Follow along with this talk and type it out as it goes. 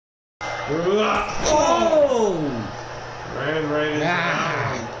Oh! Ran right into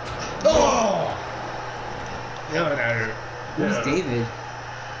that. Oh! Where's David?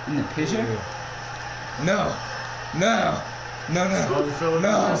 In the picture? No. No. No, no. Son Phillips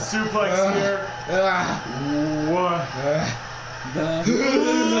No. suplex here. What?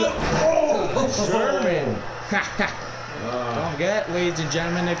 German. Don't forget, ladies and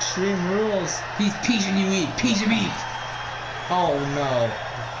gentlemen, Extreme Rules. He's pigeon you eat. Pigeon meat. Oh no.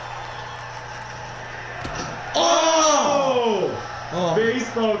 Oh!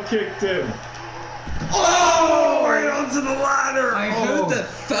 Baseball kicked him. Oh! Right onto the ladder. I heard the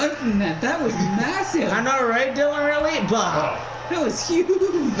thud in that. That was massive. I know, right, Dylan? Really? Bah. That was huge.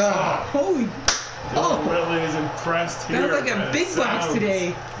 Holy. Dylan Ridley is impressed here. That was like a big box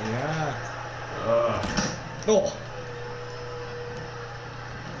today. Yeah. Oh.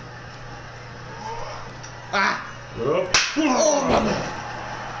 Ah.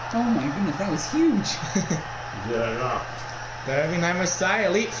 Oh my goodness, that was huge. Yeah. The Every Night Messiah,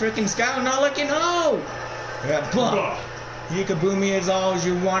 Elite freaking Skyler, not looking no! Yeah, bah. You can boo me as all as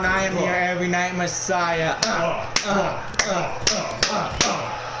you want, I am your Every Night Messiah.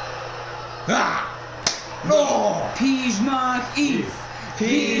 Peas mark Eve.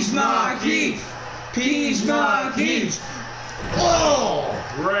 Peas mark Eve. Peas mark Eve. Oh!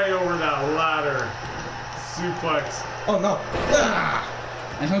 Right over that ladder. Suplex. Oh no.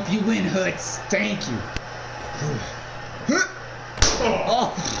 I hope you win, Hoots. Thank you.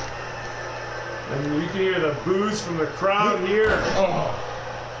 Oh. And you can hear the boos from the crowd here. Oh.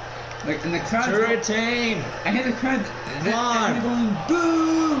 Like, and the crowd. To retain. I hear the crowd. One. They're going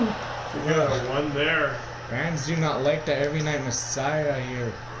boo. We got a one there. Fans do not like the Every Night Messiah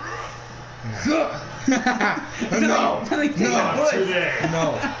here. No. No. Today.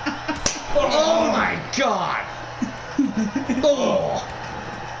 No. Oh my God. Oh.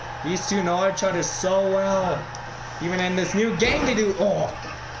 These two know each other so well. Even in this new game they do. Oh.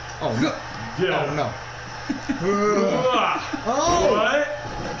 Oh no. Yeah. Oh no. Oh. What?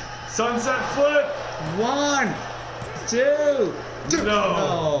 Sunset flip. 1, 2.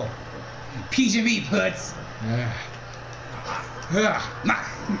 No. Pigeon meat, Hoots.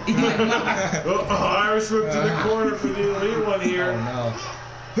 Irish whip to the corner for the elite one here. Oh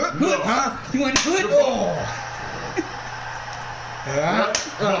no. Huh? You want Hoot?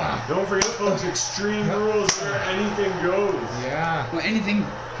 Don't forget, folks, Extreme Rules where anything goes. Yeah. Well, anything.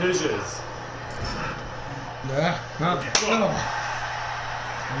 Pitches. Yeah.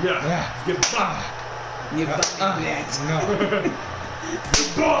 Get back. You that. No.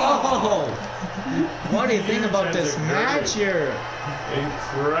 Oh! What do you think about this match here?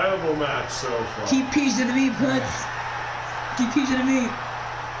 Incredible match so far. Keep pigeon to me, Hoots. Keep pigeon to me.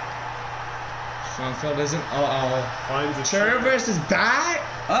 Schoenfeld isn't. Finds a Chervis is back.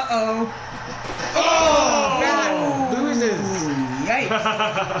 Oh, Back loses. yikes.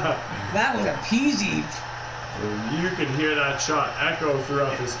 That was a PG. You can hear that shot echo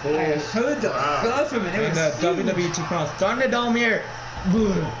throughout this whole I heard the thud from it. It And was the WWE 2.0 Thunderdome here.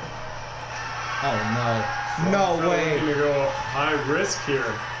 Oh no. No way. Gonna go high risk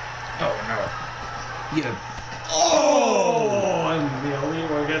here. Oh no. Yeah. Oh! And the elite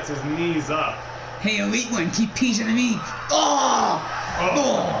one gets his knees up. Hey, elite one, keep pigeon to me. Oh!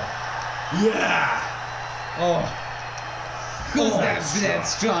 Yeah! Oh! Who's that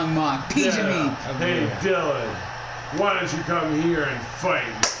strong mark? Pigeon me. Hey, Dylan, why don't you come here and fight?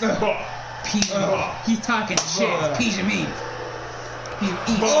 Pigeon. He's talking shit. Pigeon me.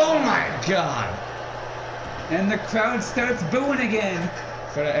 Oh my God! And the crowd starts booing again.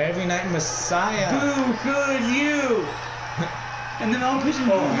 For the Every Night Messiah. Boo, who's you? And then all pushing,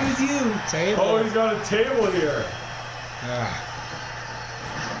 who's you? Table. Oh, he's got a table here.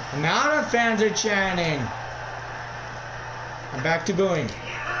 Now the fans are chanting. I'm back to booing.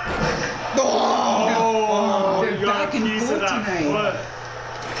 Oh, They're you got back a and piece of forth that tonight. foot.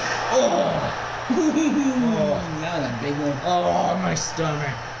 That was a big one. Oh, my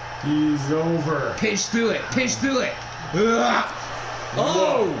stomach. He's over. Pitch through it. Pitch through it.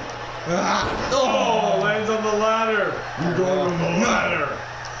 Oh! Oh, lands on the ladder. You're going on the ladder.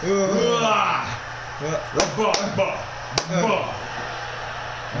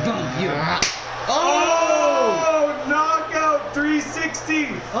 Bump you. Oh, knockout 360.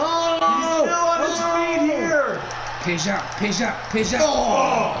 Oh! He's still on his feet here. Pitch up. Pitch up. Pitch up.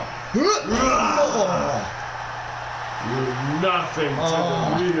 You're nothing to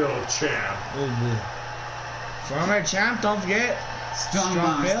the real champ. Former champ, don't forget. Strong Bill.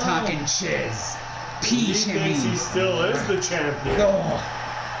 Mom's talking shiz. He Piece thinks he still is the champion.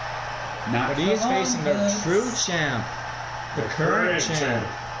 Not But he is facing the true champ. The current champ.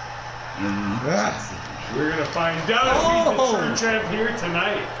 We're gonna find out if he's the true champ here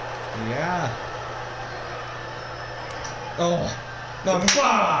tonight. Yeah. Oh. No.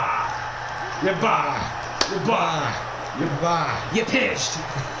 You pitched.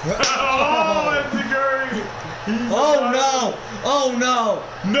 Oh, Enziguri. Oh no! Oh no!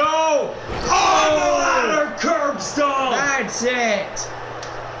 No! Oh, the ladder curb stomp! That's it!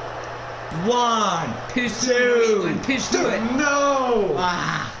 1, Pitch 2, pitch to it. No!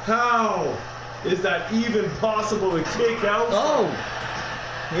 ah! How is that even possible to kick out? Oh!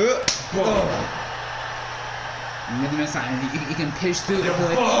 You're the Messiah. You can pitch through the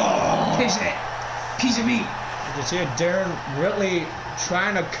hood. Oh. Pitch it. Piece of meat. You can see Darren really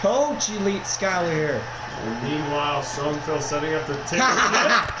trying to coach Elite Skyler here. And meanwhile, Strong Phil setting up the table.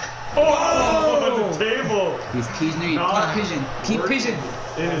 Oh, the table! He's keep pigeon. Keep pigeon.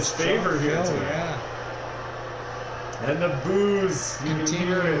 In his favor here tonight. Yeah. And the booze. You can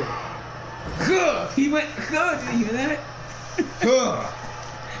hear it. He went. Did you hear that?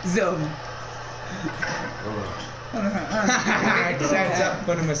 Zone. Sets up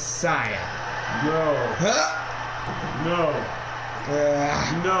for the Messiah. No. No.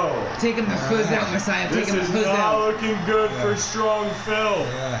 No. Taking the hoods out, Messiah. This Taking the is hoods not out. looking good for Strong Phil.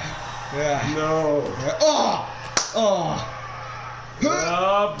 Yeah. No. Oh! Oh! He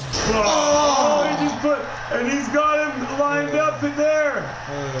just and he's got him lined up in there.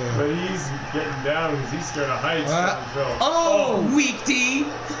 But he's getting down because he's scared of heights. Strong Phil. Oh, weak D.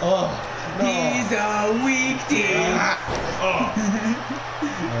 Oh! No. He's a weak D. Oh!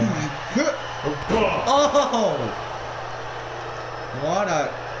 What a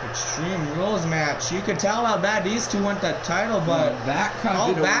Extreme Rules match. You could tell how bad these two want that title, but that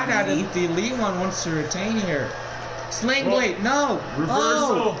how bad at it the elite one wants to retain here. Sling Blade, no!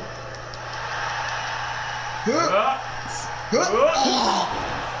 Reversal.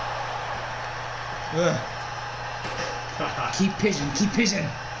 Keep pigeon. Keep pigeon.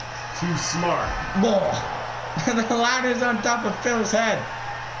 Too smart. Whoa! The ladder's on top of Phil's head.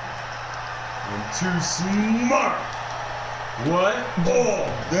 I'm too smart. What?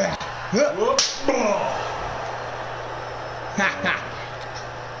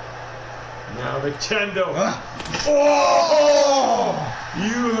 Now the kendo.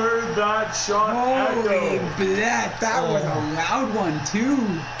 You heard that shot Holy echo. blat. That was a loud one, too.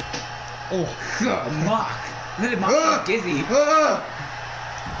 Mock. Let it mock Gizzy.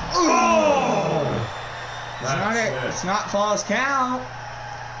 It's not false count.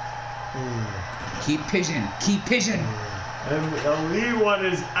 Keep pigeon. Keep pigeon. And the elite one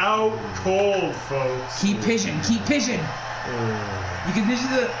is out cold, folks. Keep pigeon. Keep pigeon. You can pitch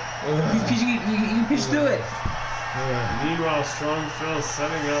the. You can pitch through it. Meanwhile, Strong Phil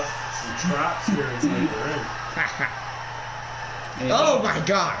setting up some traps here inside the ring. Oh my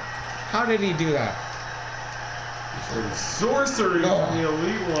God! How did he do that? Some sorcery from the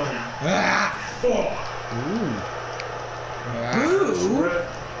elite one. Ooh.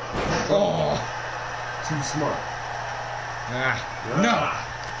 Too smart. No!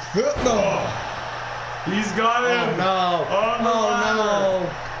 He's got him. No! No!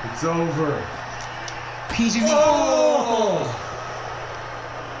 It's over. Pigeon.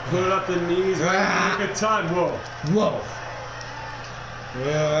 Put up the knees. Right, make a time. Whoa.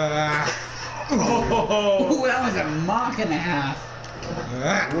 Ooh, that was a mock and a half.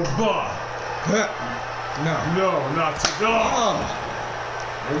 No, not to go.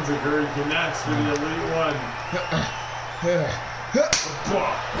 Enziguri connects with the elite one.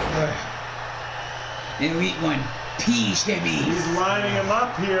 Elite one. Peach heavy. He's lining him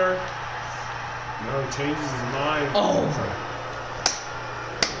up here. No, he changes his mind.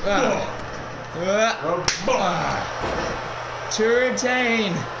 To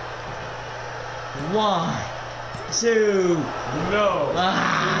retain. 1, 2. No. We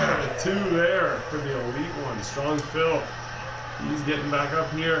got a 2 there for the elite one. Strong Phil. He's getting back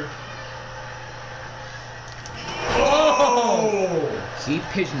up here. Keep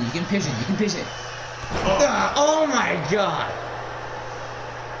pigeon. You can pigeon. You can pigeon. Oh my God!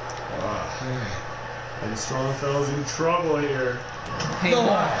 And Strong Phil's in trouble here. Hey,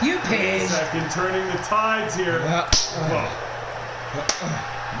 you page. Second turning the tides here.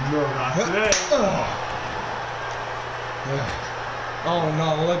 No, not today. Oh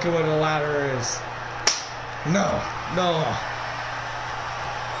no, look at what the ladder is. No.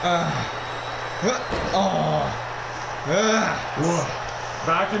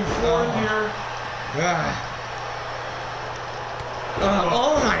 Back and forth here.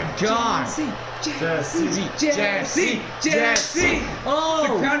 Oh my God! Jesse! Oh!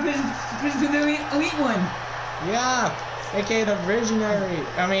 The crown pigeon to the elite one. Yeah. aka the visionary.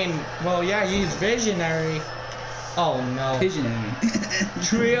 I mean, well, yeah, he's visionary. Oh no. Visionary.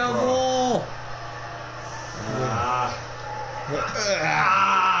 Triple.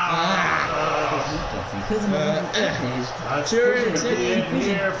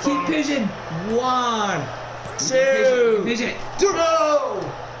 Keep pigeon. 1, 2, Pigeon. No!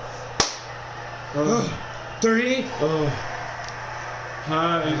 3.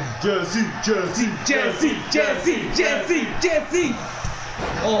 Jesse.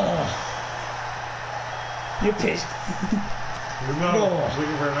 Oh. You're pissed. No.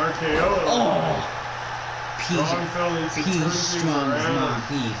 Looking for an RKO. Oh. Strong Phil needs to turn Peach things strong as around. not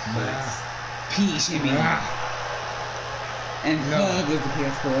beef, but peach, I mean. And No. hug with the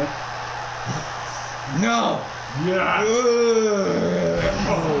PS4. No. Yeah.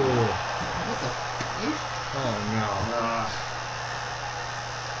 Oh no.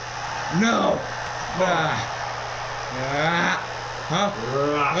 No. Huh?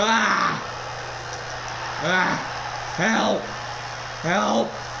 Help. Help.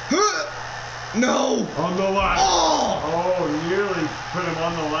 No. On the ladder. Oh. Oh, nearly put him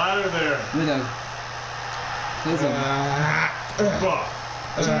on the ladder there. With a.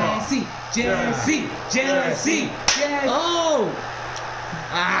 Jesse. Oh.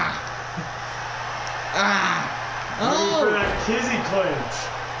 Waiting for that Kizzy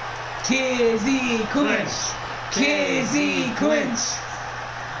clinch. Kizzy Quinch.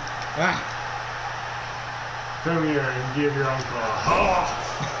 Come here and give your uncle a hug.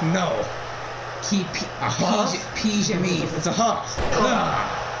 No. Keep peach and me. It's a huff.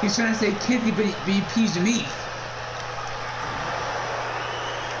 He's trying to say Kizzy, but he peach and me.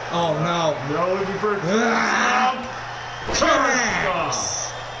 Oh no. No, looking for a curve stomp. Curve stomp.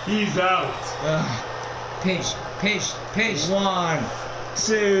 He's out. Pish. 1,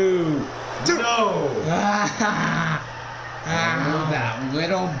 2. No. That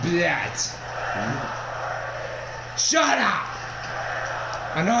little brat. Shut up!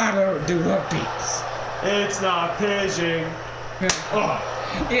 I know how to do repeats. It's not pigeon. Oh.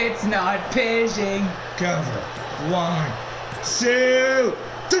 It's not pishing. Cover. 1, 2,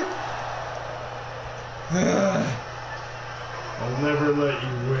 3. I'll never let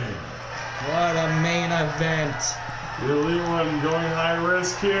you win. What a main event. The elite one going high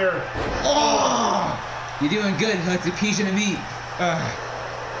risk here. Oh! You're doing good, Hooks. You're peaching to me.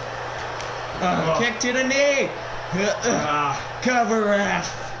 Kick to the knee. Cover ref.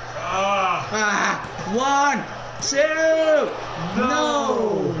 1, 2.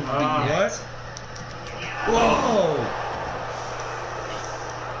 No. What? Whoa.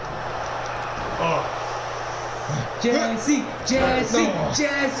 Jesse.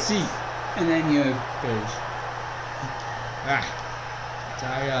 See. And then you.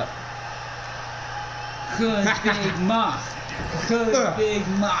 Tie up. Good big moth. Good big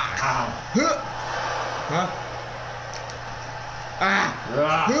moth. Huh?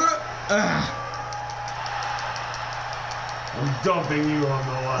 I'm dumping you on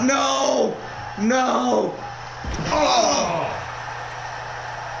the left. No. Oh!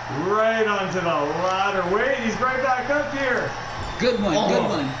 Right onto the ladder. Wait, he's right back up here. Good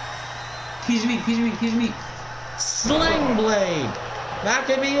one. Peach me. Sling blade. That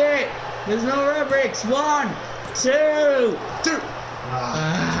could be it. There's no rubrics. 1, 2, 3.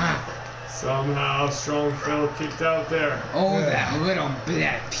 Somehow Strong Phil kicked out there. Oh, that little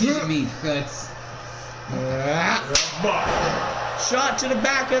brat. Peach me, Hooks. Shot to the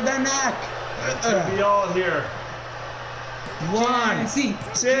back of the neck. That should be all here. 1, Jesse.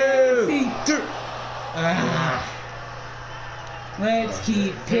 2, 3. Let's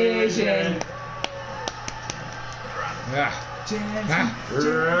keep pigeon.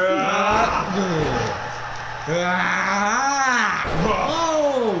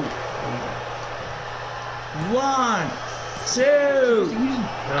 Oh! 1, 2.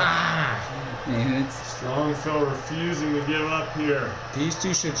 Man, Strong Phil refusing to give up here. These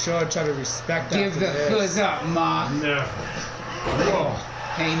two should try to respect that. give the hoods up, Moth. Never. Whoa.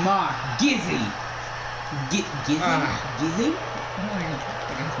 Hey, Moth. Gizzy. Gizzy?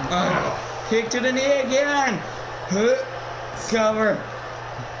 Kick to the knee again. Cover.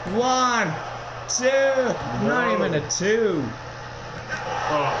 1, 2. Not even a 2.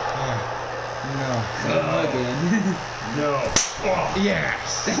 No. Again. No.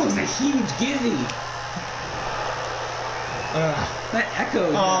 Yes. That was a huge Gizzy. That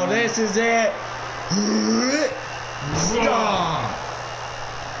echoed. Oh, this is it. Stop.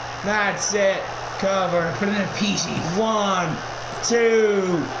 That's it. Cover. Put it in a peachy. 1,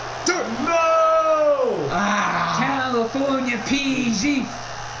 2, 3. No! California PG.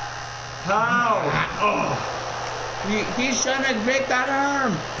 How? He's trying to break that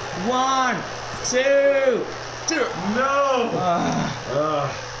arm. 1, 2, 3. No!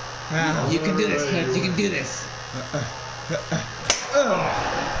 You can do this, Cliff. You can do this.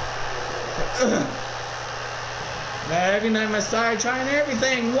 The Heavy Night Messiah trying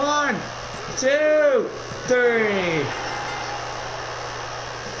everything. 1, 2, 3.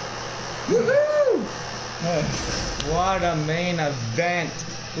 Woohoo! What a main event.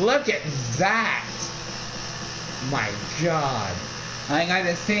 Look at that. My God. I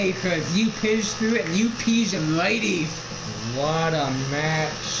gotta say, cause you pitched through it and you peased them ladies. What a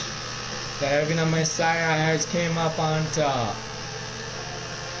match. The Heavy Night Messiah has came up on top.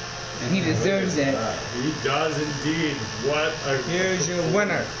 And he deserves it. He does indeed. What a... Here's your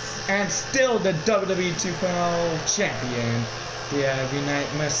winner. And still the WWE 2.0 champion. The Heavy Night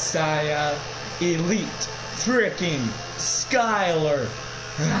Messiah Elite freaking Skyler.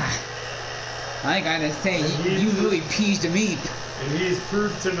 I gotta say, you really peased the meat. And he's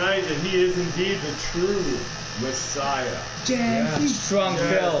proved tonight that he is indeed the true Messiah. Jesse, Strong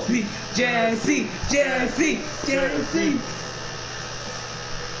Phil. Jesse.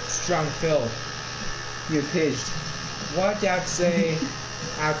 Strong Phil. You're pitched. What do you have to say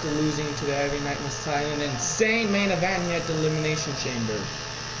after losing to the Heavy Night Messiah in an insane main event at the Elimination Chamber?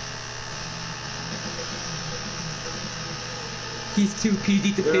 He's too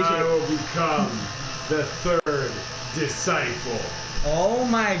PG to pitch I it. will become the third disciple. Oh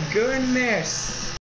my goodness!